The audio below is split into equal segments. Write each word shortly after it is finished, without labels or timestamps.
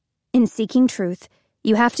In seeking truth,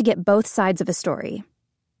 you have to get both sides of a story.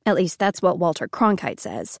 At least that's what Walter Cronkite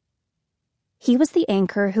says. He was the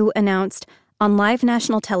anchor who announced on live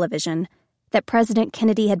national television that President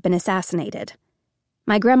Kennedy had been assassinated.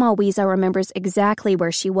 My grandma Ouisa remembers exactly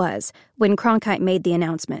where she was when Cronkite made the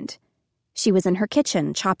announcement. She was in her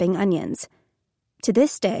kitchen chopping onions. To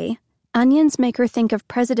this day, onions make her think of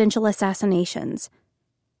presidential assassinations.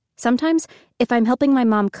 Sometimes, if I'm helping my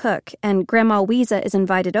mom cook and Grandma Ouisa is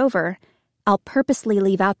invited over, I'll purposely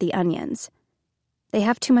leave out the onions. They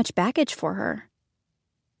have too much baggage for her.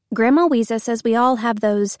 Grandma Ouisa says we all have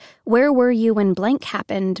those "where were you when blank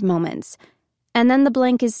happened" moments. And then the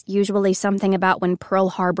blank is usually something about when Pearl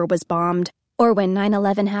Harbor was bombed, or when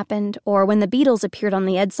 9/11 happened, or when the Beatles appeared on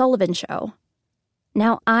the Ed Sullivan Show.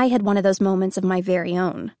 Now I had one of those moments of my very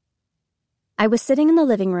own. I was sitting in the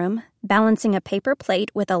living room, balancing a paper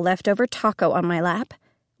plate with a leftover taco on my lap,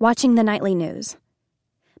 watching the nightly news.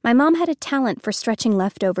 My mom had a talent for stretching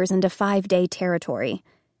leftovers into 5-day territory.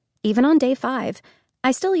 Even on day 5,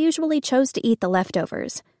 I still usually chose to eat the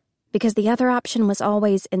leftovers, because the other option was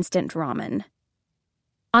always instant ramen.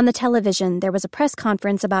 On the television, there was a press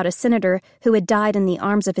conference about a senator who had died in the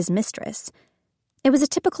arms of his mistress. It was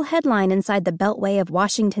a typical headline inside the beltway of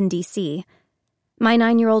Washington, D.C. My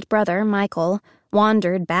 9-year-old brother, Michael,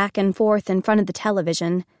 wandered back and forth in front of the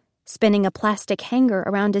television, spinning a plastic hanger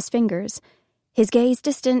around his fingers, his gaze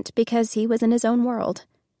distant because he was in his own world.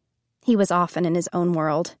 He was often in his own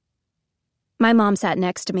world. My mom sat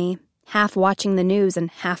next to me, half watching the news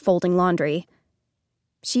and half folding laundry.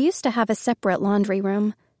 She used to have a separate laundry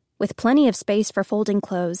room, with plenty of space for folding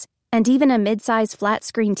clothes, and even a mid-size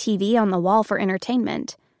flat-screen TV on the wall for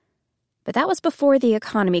entertainment. But that was before the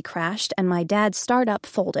economy crashed and my dad's startup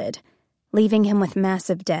folded, leaving him with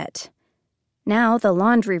massive debt. Now the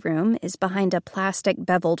laundry room is behind a plastic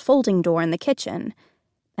beveled folding door in the kitchen,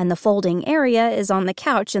 and the folding area is on the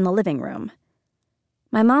couch in the living room.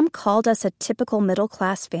 My mom called us a typical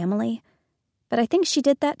middle-class family, but I think she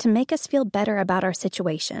did that to make us feel better about our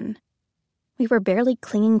situation. We were barely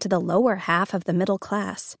clinging to the lower half of the middle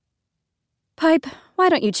class. "Pipe, why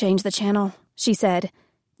don't you change the channel?" she said,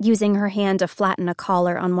 using her hand to flatten a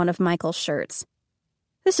collar on one of Michael's shirts.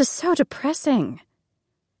 "This is so depressing."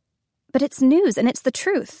 "But it's news and it's the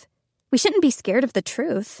truth. We shouldn't be scared of the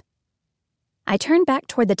truth." I turned back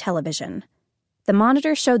toward the television. The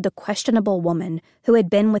monitor showed the questionable woman who had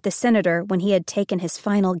been with the senator when he had taken his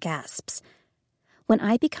final gasps. When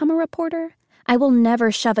I become a reporter, I will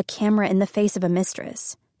never shove a camera in the face of a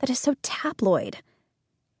mistress. That is so tabloid.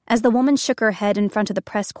 As the woman shook her head in front of the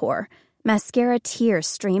press corps, mascara tears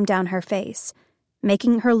streamed down her face,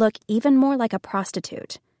 making her look even more like a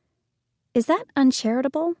prostitute. Is that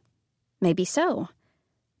uncharitable? Maybe so.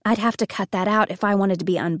 I'd have to cut that out if I wanted to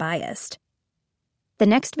be unbiased. The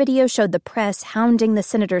next video showed the press hounding the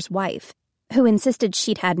senator's wife, who insisted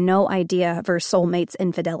she'd had no idea of her soulmate's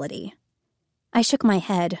infidelity. I shook my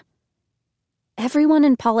head. Everyone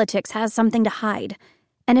in politics has something to hide,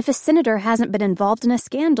 and if a senator hasn't been involved in a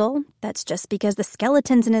scandal, that's just because the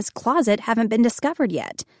skeletons in his closet haven't been discovered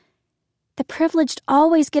yet. The privileged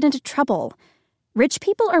always get into trouble. Rich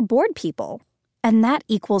people are bored people, and that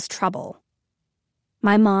equals trouble.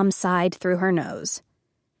 My mom sighed through her nose.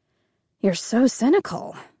 "You're so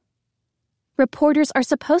cynical." "Reporters are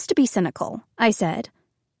supposed to be cynical," I said.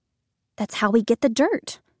 "That's how we get the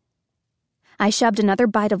dirt." I shoved another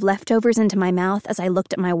bite of leftovers into my mouth as I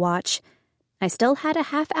looked at my watch. I still had a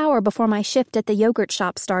half hour before my shift at the yogurt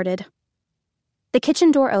shop started. The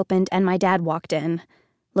kitchen door opened and my dad walked in,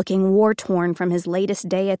 looking war-torn from his latest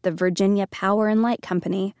day at the Virginia Power and Light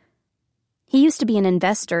Company. He used to be an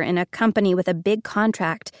investor in a company with a big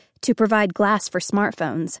contract to provide glass for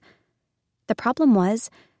smartphones. The problem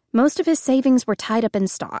was, most of his savings were tied up in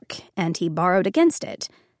stock, and he borrowed against it.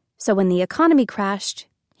 So when the economy crashed,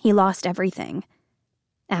 he lost everything.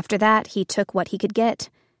 After that, he took what he could get,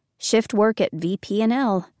 shift work at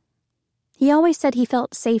VP&L. He always said he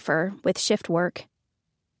felt safer with shift work.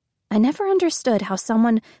 I never understood how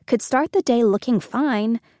someone could start the day looking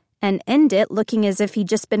fine and end it looking as if he'd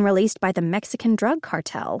just been released by the Mexican drug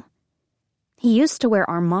cartel. He used to wear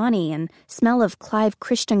Armani and smell of Clive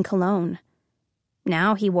Christian cologne.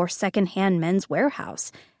 Now he wore second-hand Men's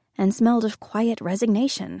Warehouse and smelled of quiet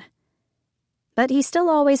resignation. But he still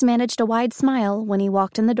always managed a wide smile when he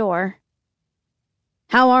walked in the door.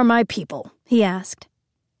 "How are my people?" he asked.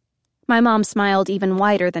 My mom smiled even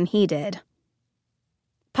wider than he did.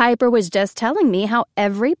 "Piper was just telling me how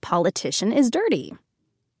every politician is dirty."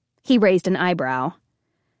 He raised an eyebrow.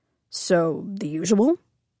 "So, the usual?"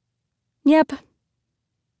 "Yep."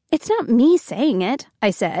 "It's not me saying it,"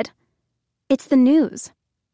 I said. "It's the news."